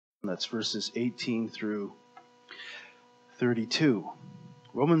That's verses 18 through 32.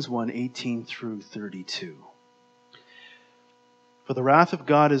 Romans 1, 18 through 32. For the wrath of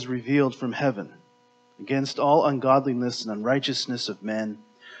God is revealed from heaven against all ungodliness and unrighteousness of men,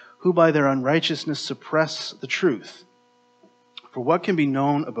 who by their unrighteousness suppress the truth. For what can be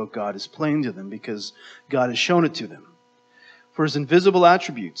known about God is plain to them, because God has shown it to them. For his invisible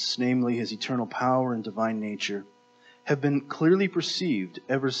attributes, namely his eternal power and divine nature, have been clearly perceived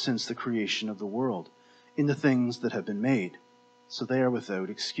ever since the creation of the world in the things that have been made, so they are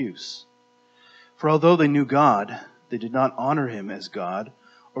without excuse. For although they knew God, they did not honor him as God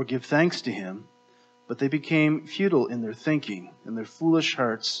or give thanks to him, but they became futile in their thinking, and their foolish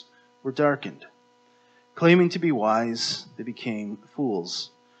hearts were darkened. Claiming to be wise, they became fools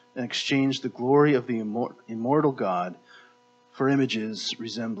and exchanged the glory of the immortal God for images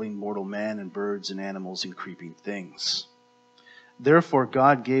resembling mortal man and birds and animals and creeping things. Therefore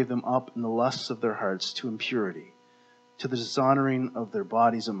God gave them up in the lusts of their hearts to impurity, to the dishonoring of their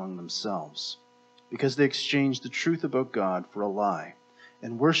bodies among themselves, because they exchanged the truth about God for a lie,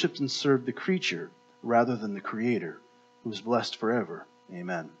 and worshipped and served the creature rather than the Creator, who is blessed forever.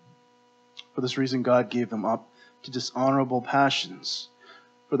 Amen. For this reason God gave them up to dishonorable passions.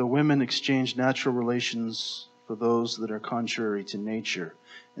 For the women exchanged natural relations for those that are contrary to nature,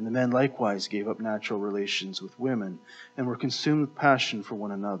 and the men likewise gave up natural relations with women, and were consumed with passion for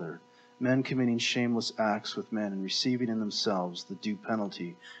one another, men committing shameless acts with men, and receiving in themselves the due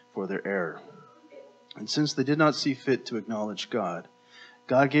penalty for their error. And since they did not see fit to acknowledge God,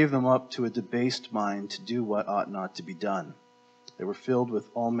 God gave them up to a debased mind to do what ought not to be done. They were filled with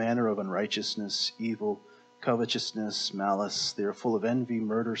all manner of unrighteousness, evil, covetousness, malice. They are full of envy,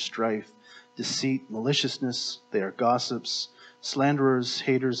 murder, strife, deceit, maliciousness. They are gossips, slanderers,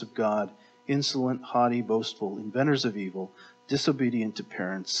 haters of God, insolent, haughty, boastful, inventors of evil, disobedient to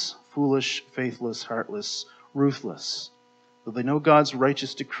parents, foolish, faithless, heartless, ruthless. Though they know God's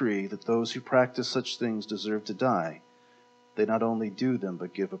righteous decree that those who practice such things deserve to die, they not only do them,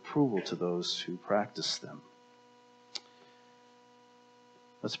 but give approval to those who practice them.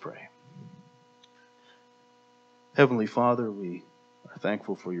 Let's pray. Heavenly Father, we are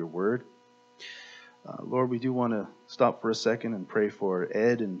thankful for your word. Lord, we do want to stop for a second and pray for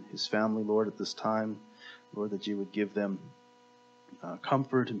Ed and his family, Lord, at this time. Lord, that you would give them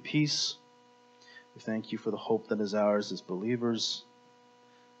comfort and peace. We thank you for the hope that is ours as believers,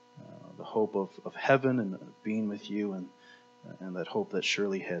 the hope of heaven and of being with you, and that hope that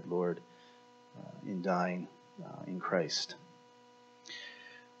Shirley had, Lord, in dying in Christ.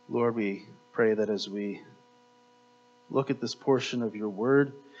 Lord, we pray that as we look at this portion of your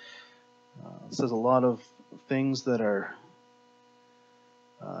word, it says a lot of things that are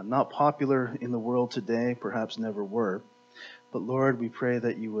not popular in the world today, perhaps never were. But Lord, we pray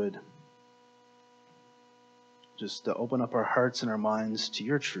that you would just open up our hearts and our minds to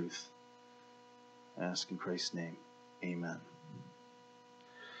your truth. I ask in Christ's name, amen.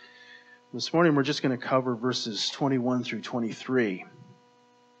 This morning we're just going to cover verses 21 through 23.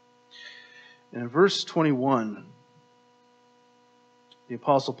 And in verse 21, the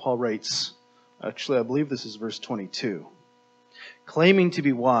Apostle Paul writes, actually I believe this is verse 22, claiming to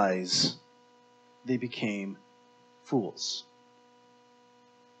be wise, they became fools.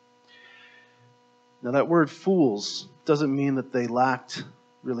 Now that word fools doesn't mean that they lacked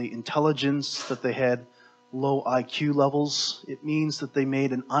really intelligence, that they had low IQ levels. It means that they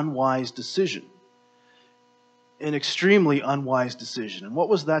made an unwise decision, an extremely unwise decision. And what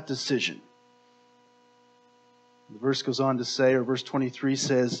was that decision? The verse goes on to say, or verse 23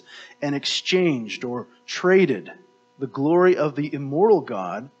 says, and exchanged or traded the glory of the immortal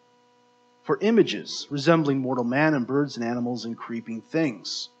God for images resembling mortal man and birds and animals and creeping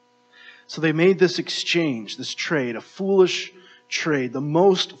things. So they made this exchange, this trade, a foolish trade, the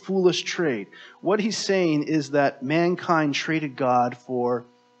most foolish trade. What he's saying is that mankind traded God for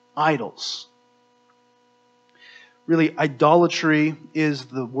idols. Really, idolatry is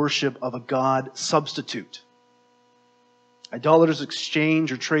the worship of a God substitute. Idolaters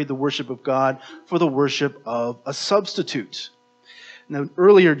exchange or trade the worship of God for the worship of a substitute. Now,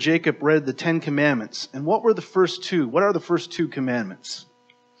 earlier Jacob read the 10 Commandments. And what were the first two? What are the first two commandments?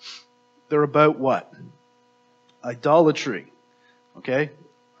 They're about what? Idolatry. Okay?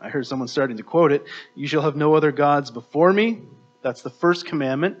 I heard someone starting to quote it. You shall have no other gods before me. That's the first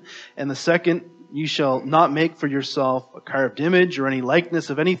commandment. And the second, you shall not make for yourself a carved image or any likeness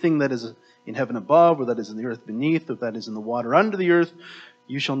of anything that is in heaven above, or that is in the earth beneath, or that is in the water under the earth.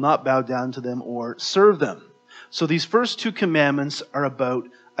 You shall not bow down to them or serve them. So these first two commandments are about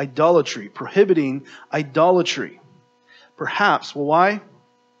idolatry, prohibiting idolatry. Perhaps, well, why?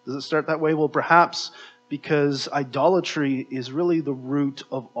 Does it start that way? Well, perhaps because idolatry is really the root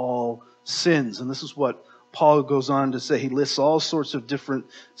of all sins. And this is what Paul goes on to say. He lists all sorts of different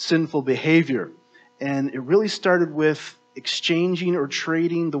sinful behavior. And it really started with exchanging or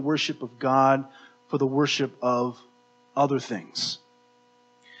trading the worship of God for the worship of other things.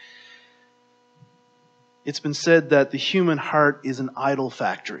 It's been said that the human heart is an idol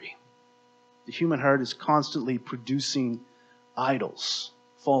factory. The human heart is constantly producing idols,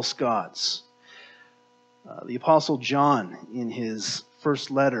 false gods. The Apostle John, in his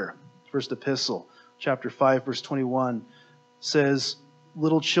first epistle, chapter 5, verse 21, says,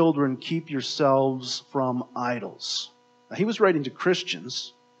 "Little children, keep yourselves from idols." Now, he was writing to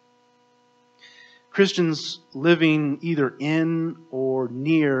Christians living either in or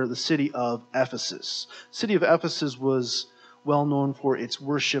near the city of Ephesus. The city of Ephesus was well known for its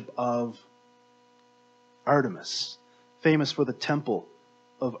worship of Artemis, famous for the temple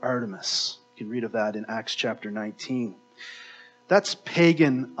of Artemis. You can read of that in Acts chapter 19. That's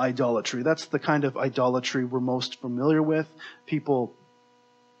pagan idolatry. That's the kind of idolatry we're most familiar with. People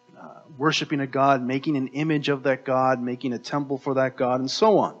worshiping a god, making an image of that god, making a temple for that god, and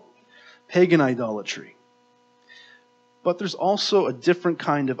so on. Pagan idolatry. But there's also a different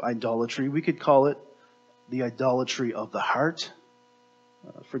kind of idolatry. We could call it the idolatry of the heart.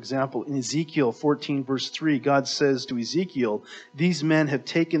 For example, in Ezekiel 14, verse 3, God says to Ezekiel, "These men have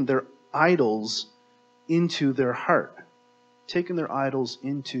taken their idols into their heart." Taken their idols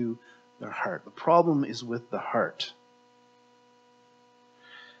into their heart. The problem is with the heart.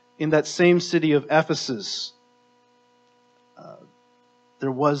 In that same city of Ephesus,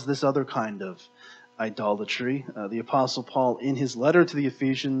 there was this other kind of idolatry. The Apostle Paul, in his letter to the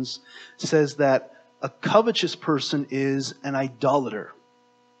Ephesians, says that a covetous person is an idolater.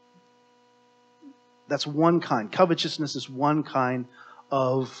 That's one kind. Covetousness is one kind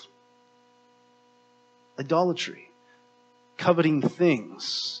of idolatry. Coveting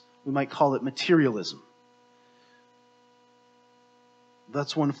things. We might call it materialism.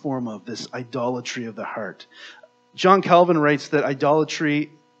 That's one form of this idolatry of the heart. John Calvin writes that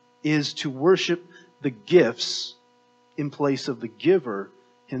idolatry is to worship the gifts in place of the giver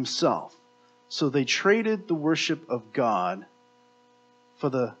himself. So they traded the worship of God for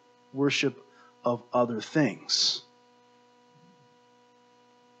the worship of other things.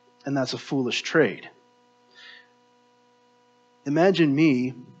 And that's a foolish trade. Imagine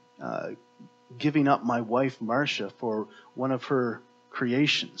me giving up my wife, Marcia, for one of her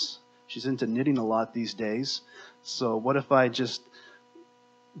creations. She's into knitting a lot these days. So what if I just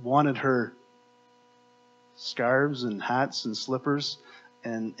wanted her scarves and hats and slippers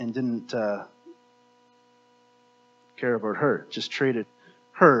and didn't care about her? Just traded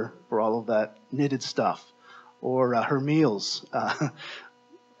her for all of that knitted stuff. Or her meals.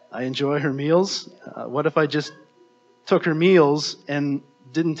 I enjoy her meals. What if I just took her meals and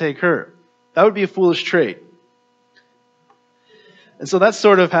didn't take her? That would be a foolish trade. And so that's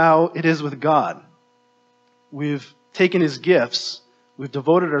sort of how it is with God. We've taken his gifts, we've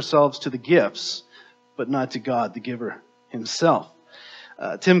devoted ourselves to the gifts, but not to God, the giver himself.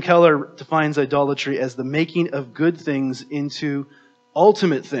 Tim Keller defines idolatry as the making of good things into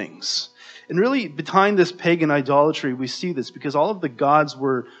ultimate things. And really, behind this pagan idolatry, we see this because all of the gods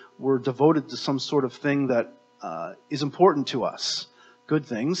were devoted to some sort of thing that is important to us. Good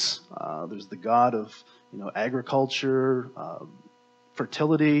things. There's the god of agriculture,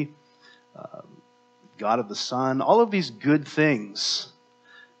 fertility, God of the sun, all of these good things,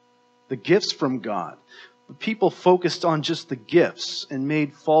 the gifts from God. But people focused on just the gifts and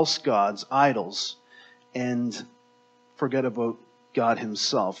made false gods, idols, and forget about God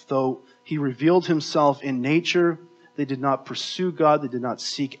himself. Though he revealed himself in nature, they did not pursue God, they did not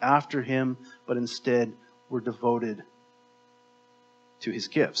seek after him, but instead were devoted to his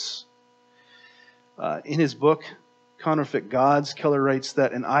gifts. In his book, Counterfeit Gods, Keller writes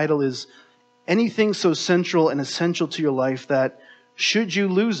that an idol is anything so central and essential to your life that, should you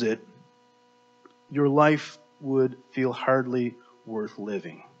lose it, your life would feel hardly worth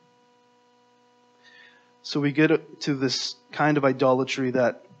living. So we get to this kind of idolatry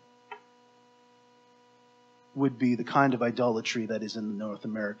that would be the kind of idolatry that is in the North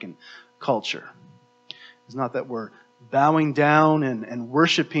American culture. It's not that we're bowing down and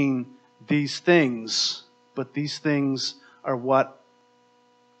worshiping these things, but these things are what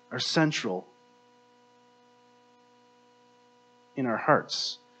are central in our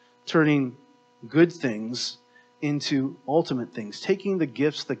hearts, turning good things into ultimate things, taking the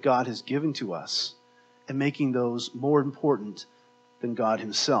gifts that God has given to us and making those more important than God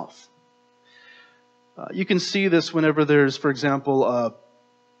himself. You can see this whenever there's, for example,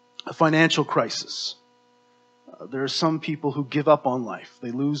 a financial crisis. There are some people who give up on life.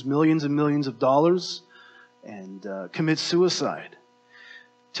 They lose millions and millions of dollars and commit suicide.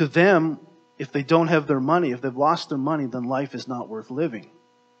 To them, if they don't have their money, if they've lost their money, then life is not worth living.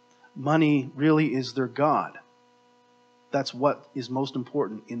 Money really is their God. That's what is most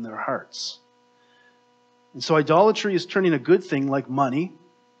important in their hearts. And so idolatry is turning a good thing like money.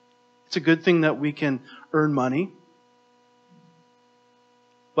 It's a good thing that we can earn money.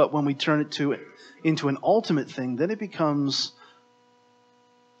 But when we turn it into an ultimate thing, then it becomes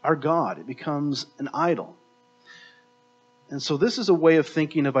our God. It becomes an idol. And so this is a way of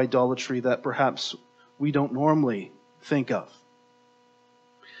thinking of idolatry that perhaps we don't normally think of.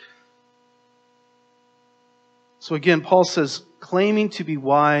 So again, Paul says, claiming to be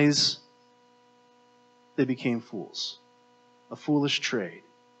wise, they became fools. A foolish trade.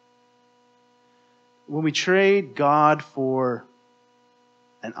 When we trade God for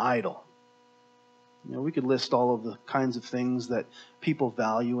an idol, we could list all of the kinds of things that people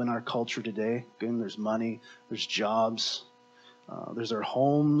value in our culture today. Again, there's money, there's jobs, there's our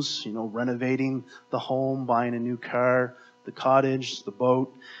homes, renovating the home, buying a new car, the cottage, the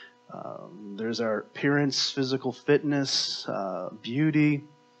boat. There's our appearance, physical fitness, beauty.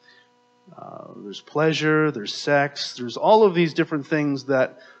 There's pleasure, there's sex. There's all of these different things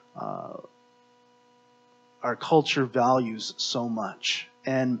that our culture values so much.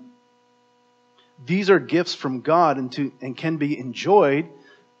 And these are gifts from God and can be enjoyed,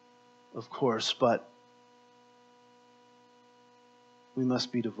 of course, but we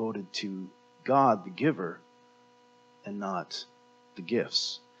must be devoted to God, the giver, and not the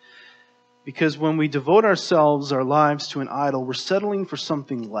gifts. Because when we devote ourselves, our lives to an idol, we're settling for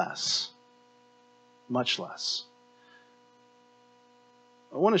something less, much less.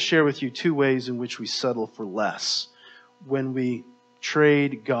 I want to share with you two ways in which we settle for less when we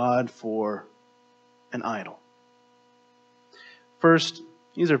trade God for an idol. First,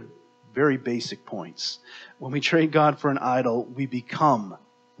 these are very basic points. When we trade God for an idol, we become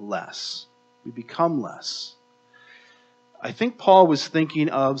less. We become less. I think Paul was thinking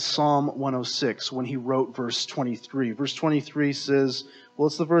of Psalm 106 when he wrote verse 23. Verse 23 says, well,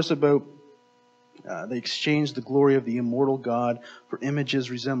 it's the verse about they exchanged the glory of the immortal God for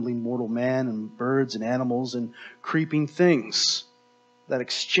images resembling mortal man and birds and animals and creeping things. That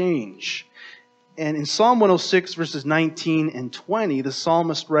exchange. And in Psalm 106, verses 19 and 20, the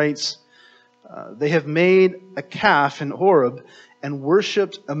psalmist writes, they have made a calf in Horeb and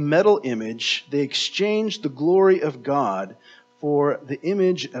worshipped a metal image. They exchanged the glory of God for the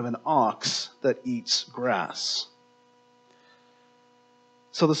image of an ox that eats grass.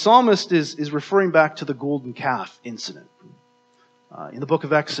 So the psalmist is referring back to the golden calf incident in the book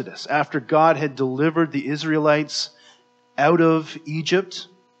of Exodus. After God had delivered the Israelites out of Egypt,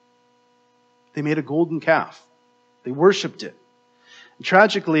 they made a golden calf. They worshipped it. And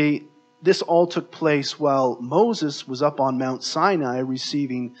tragically, this all took place while Moses was up on Mount Sinai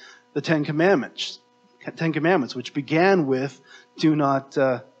receiving the Ten Commandments, which began with, do not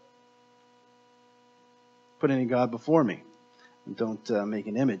put any God before me, and don't make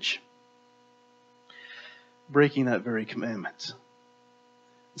an image. Breaking that very commandment.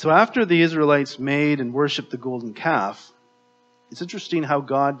 So after the Israelites made and worshipped the golden calf, it's interesting how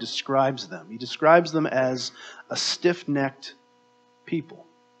God describes them. He describes them as a stiff-necked people.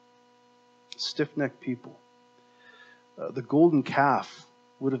 Stiff-necked people. The golden calf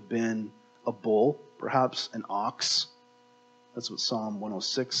would have been a bull, perhaps an ox. That's what Psalm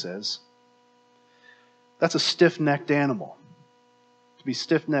 106 says. That's a stiff-necked animal. To be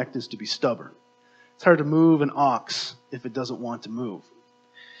stiff-necked is to be stubborn. It's hard to move an ox if it doesn't want to move.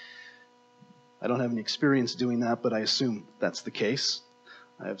 I don't have any experience doing that, but I assume that's the case.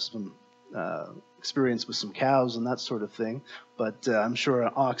 I have some experience with some cows and that sort of thing, but I'm sure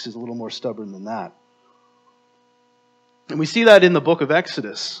an ox is a little more stubborn than that. And we see that in the book of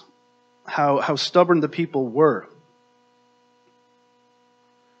Exodus, how stubborn the people were.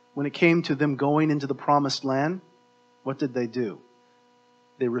 When it came to them going into the promised land, what did they do?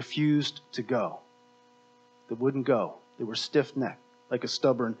 They refused to go. They wouldn't go. They were stiff-necked, like a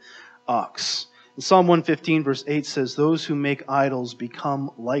stubborn ox. In Psalm 115, verse 8 says, those who make idols become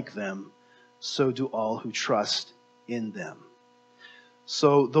like them, so do all who trust in them.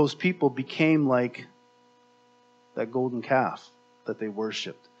 So those people became like that golden calf that they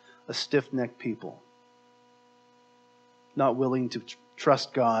worshipped, a stiff-necked people, not willing to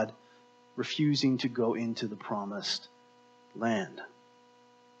trust God, refusing to go into the promised land.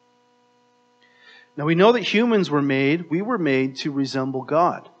 Now we know that we were made to resemble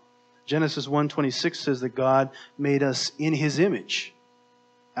God. Genesis 1:26 says that God made us in His image.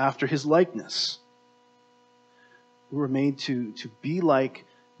 after his likeness. We were made to be like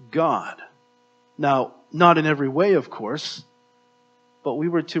God. Now, not in every way, of course, but we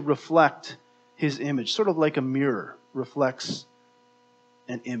were to reflect his image, sort of like a mirror reflects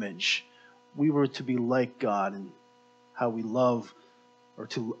an image. We were to be like God in how we love or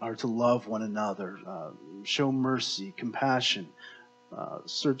to love one another, show mercy, compassion,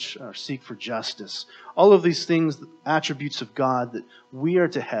 search or seek for justice. All of these things, attributes of God that we are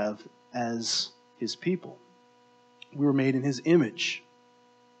to have as his people. We were made in his image.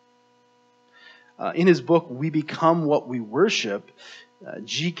 In his book, We Become What We Worship,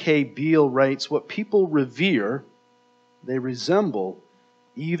 G.K. Beale writes, what people revere, they resemble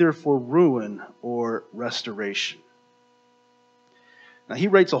either for ruin or restoration. Now, he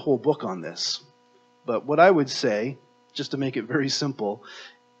writes a whole book on this, but what I would say, just to make it very simple,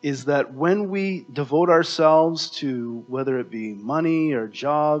 is that when we devote ourselves to, whether it be money or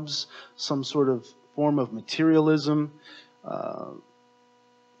jobs, some sort of form of materialism,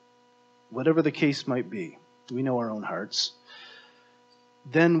 whatever the case might be, we know our own hearts,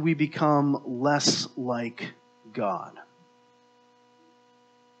 then we become less like God.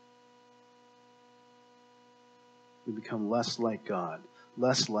 We become less like God,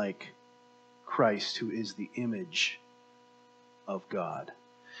 less like Christ, who is the image of God.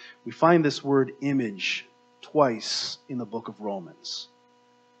 We find this word image twice in the book of Romans.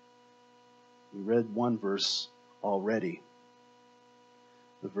 We read one verse already.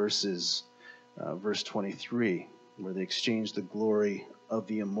 The verse is verse 23, where they exchanged the glory of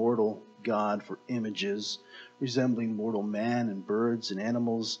the immortal God for images resembling mortal man and birds and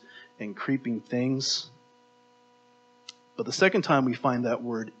animals and creeping things. But the second time we find that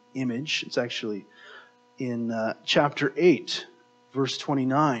word image, it's actually in chapter 8, verse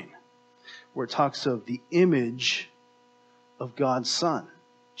 29, where it talks of the image of God's Son,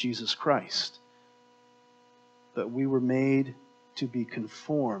 Jesus Christ. That we were made to be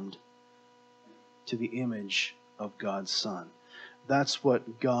conformed to the image of God's Son. That's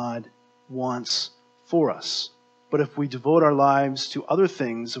what God wants for us. But if we devote our lives to other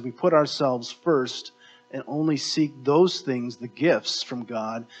things, if we put ourselves first and only seek those things, the gifts from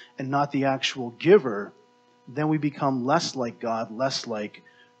God, and not the actual giver, then we become less like God, less like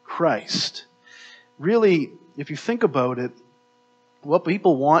Christ. Really, if you think about it, what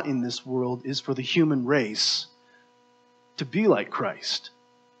people want in this world is for the human race to be like Christ.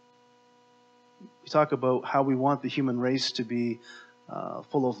 We talk about how we want the human race to be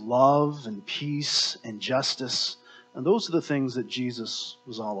full of love and peace and justice. And those are the things that Jesus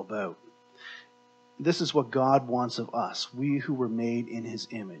was all about. This is what God wants of us, we who were made in his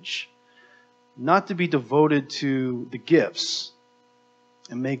image. Not to be devoted to the gifts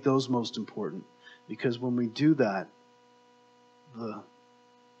and make those most important. Because when we do that, the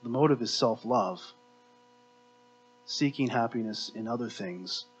motive is self-love. Seeking happiness in other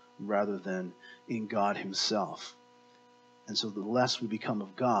things rather than in God himself. And so the less we become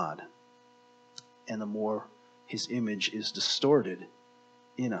of God, and the more his image is distorted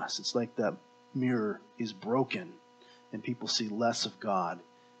in us. It's like that mirror is broken and people see less of God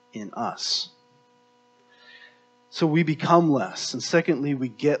in us. So we become less. And secondly, we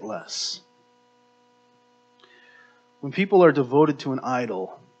get less. When people are devoted to an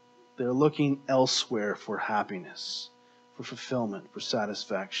idol, they're looking elsewhere for happiness, for fulfillment, for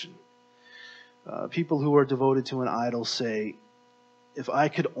satisfaction. People who are devoted to an idol say, if I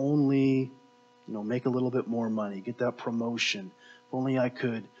could only, make a little bit more money, get that promotion, if only I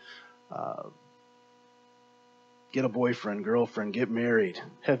could get a boyfriend, girlfriend, get married,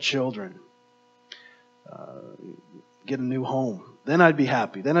 have children, get a new home, then I'd be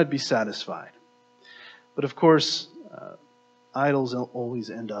happy, then I'd be satisfied. But of course, idols always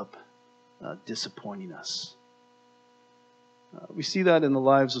end up disappointing us. We see that in the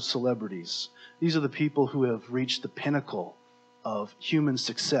lives of celebrities. These are the people who have reached the pinnacle of human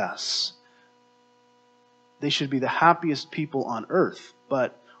success. They should be the happiest people on earth.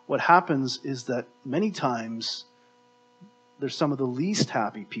 But what happens is that many times they're some of the least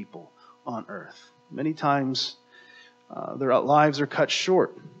happy people on earth. Many times their lives are cut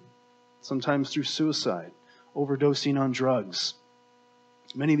short, sometimes through suicide, overdosing on drugs.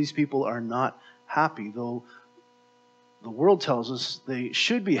 Many of these people are not happy, though the world tells us they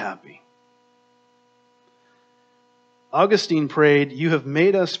should be happy. Augustine prayed, "You have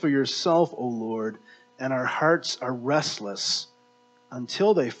made us for yourself, O Lord, and our hearts are restless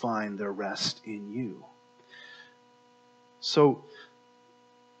until they find their rest in you." So,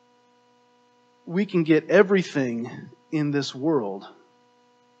 we can get everything in this world,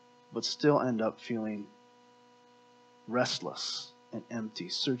 but still end up feeling restless and empty,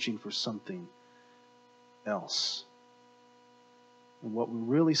 searching for something else. And what we're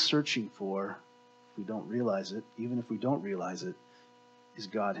really searching for, if we don't realize it, even if we don't realize it, is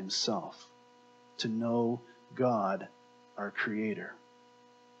God himself. To know God, our Creator.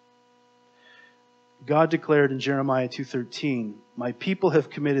 God declared in Jeremiah 2:13, "My people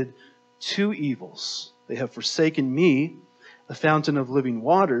have committed two evils. They have forsaken me, the fountain of living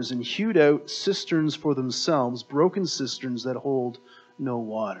waters, and hewed out cisterns for themselves, broken cisterns that hold no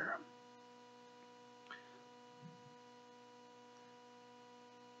water."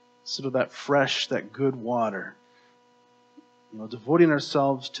 Instead of that fresh, that good water, devoting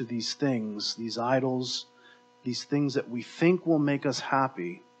ourselves to these things, these idols, these things that we think will make us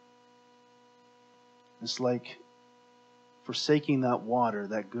happy, it's like forsaking that water,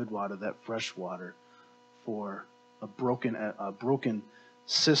 that good water, that fresh water, for a broken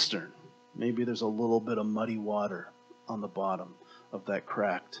cistern. Maybe there's a little bit of muddy water on the bottom of that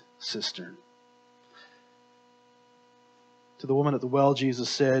cracked cistern. To the woman at the well, Jesus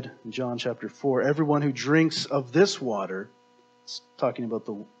said in John chapter 4, "Everyone who drinks of this water," it's talking about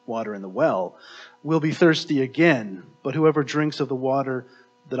the water in the well, "will be thirsty again. But whoever drinks of the water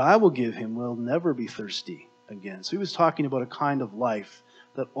that I will give him will never be thirsty again." So he was talking about a kind of life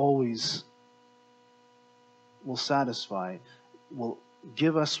that always will satisfy, will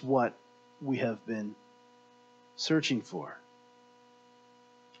give us what we have been searching for.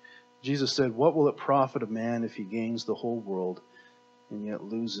 Jesus said, "What will it profit a man if he gains the whole world and yet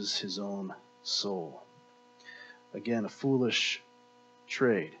loses his own soul?" Again, a foolish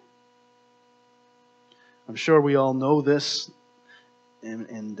trade. I'm sure we all know this,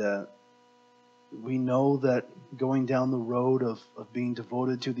 and we know that going down the road of being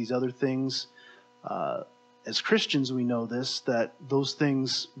devoted to these other things, as Christians we know this, that those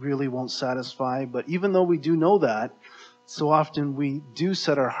things really won't satisfy. But even though we do know that, so often we do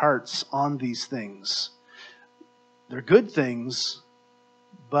set our hearts on these things. They're good things,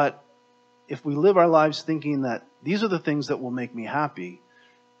 but if we live our lives thinking that these are the things that will make me happy,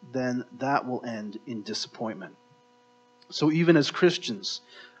 then that will end in disappointment. So even as Christians,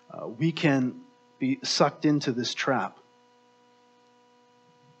 we can be sucked into this trap.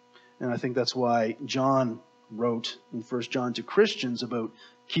 And I think that's why John wrote in 1 John to Christians about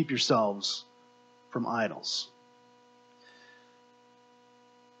keep yourselves from idols.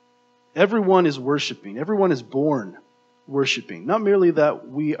 Everyone is worshiping. Everyone is born worshiping. Not merely that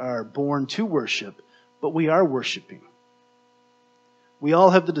we are born to worship, but we are worshiping. We all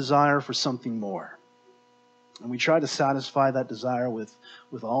have the desire for something more. And we try to satisfy that desire with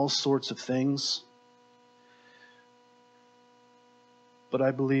all sorts of things. But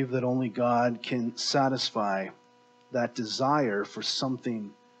I believe that only God can satisfy that desire for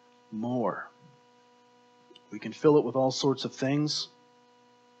something more. We can fill it with all sorts of things,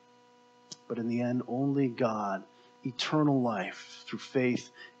 but in the end, only God, eternal life through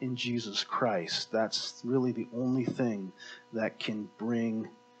faith in Jesus Christ, that's really the only thing that can bring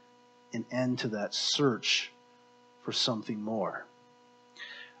an end to that search for something more.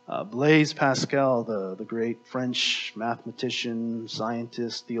 Blaise Pascal, the great French mathematician,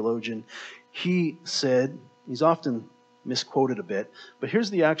 scientist, theologian, he said, he's often misquoted a bit, but here's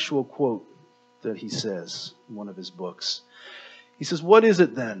the actual quote that he says in one of his books. He says, "What is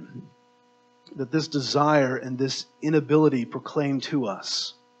it then that this desire and this inability proclaim to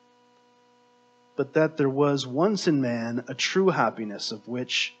us? But that there was once in man a true happiness, of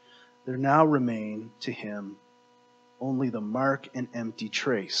which there now remain to him only the mark and empty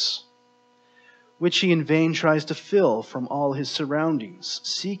trace, which he in vain tries to fill from all his surroundings,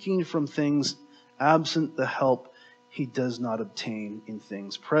 seeking from things absent the help he does not obtain in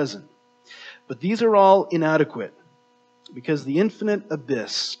things present. But these are all inadequate, because the infinite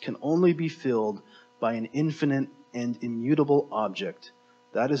abyss can only be filled by an infinite and immutable object,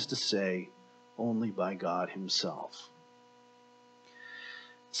 that is to say, only by God himself."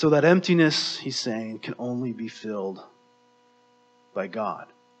 So that emptiness, he's saying, can only be filled by God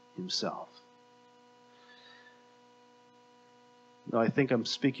himself. Now, I think I'm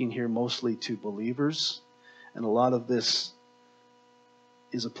speaking here mostly to believers, and a lot of this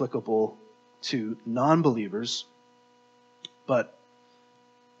is applicable to non-believers. But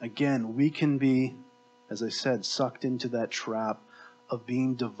again, we can be, as I said, sucked into that trap of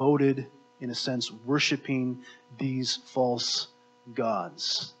being devoted, in a sense, worshiping these false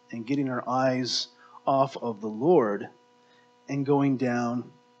gods and getting our eyes off of the Lord and going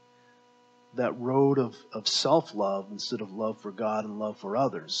down that road of self-love instead of love for God and love for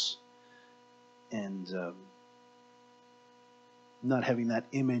others, and not having that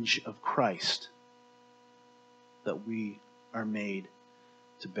image of Christ that we are made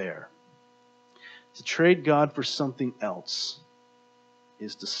to bear. To trade God for something else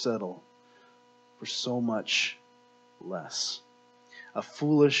is to settle for so much less. A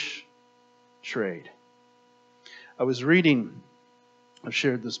foolish trade. I've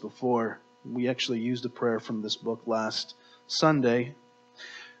shared this before. We actually used a prayer from this book last Sunday.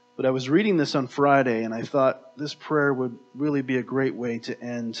 But I was reading this on Friday, and I thought this prayer would really be a great way to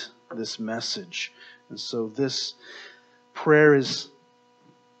end this message. And so this prayer is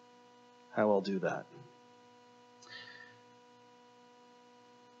how I'll do that.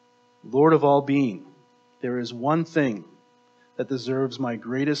 Lord of all being, there is one thing that deserves my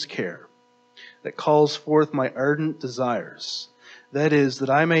greatest care, that calls forth my ardent desires. That is, that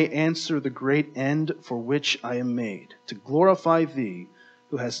I may answer the great end for which I am made, to glorify Thee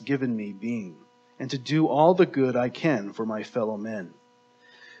who hast given me being, and to do all the good I can for my fellow men.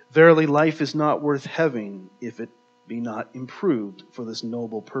 Verily, life is not worth having if it be not improved for this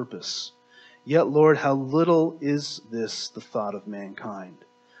noble purpose. Yet, Lord, how little is this the thought of mankind.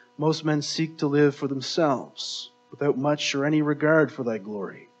 Most men seek to live for themselves, without much or any regard for Thy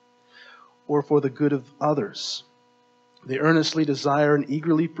glory, or for the good of others. They earnestly desire and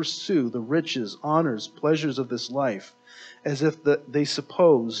eagerly pursue the riches, honors, pleasures of this life, as if they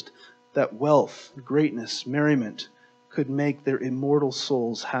supposed that wealth, greatness, merriment could make their immortal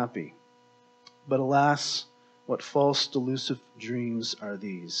souls happy. But alas, what false, delusive dreams are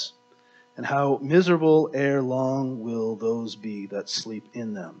these, and how miserable ere long will those be that sleep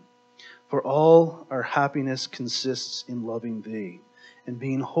in them. For all our happiness consists in loving Thee, and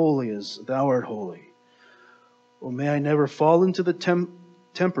being holy as Thou art holy. O may I never fall into the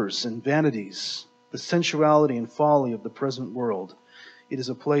tempers and vanities, the sensuality and folly of the present world. It is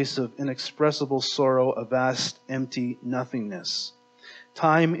a place of inexpressible sorrow, a vast, empty nothingness.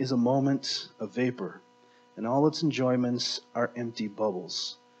 Time is a moment of vapor, and all its enjoyments are empty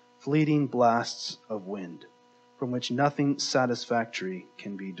bubbles, fleeting blasts of wind, from which nothing satisfactory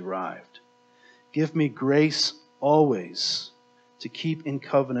can be derived. Give me grace always to keep in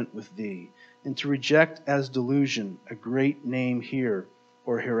covenant with Thee, and to reject as delusion a great name here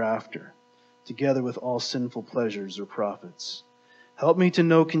or hereafter, together with all sinful pleasures or profits. Help me to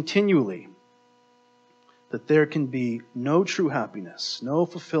know continually that there can be no true happiness, no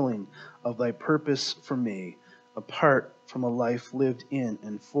fulfilling of Thy purpose for me, apart from a life lived in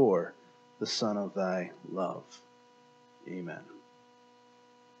and for the Son of Thy love. Amen.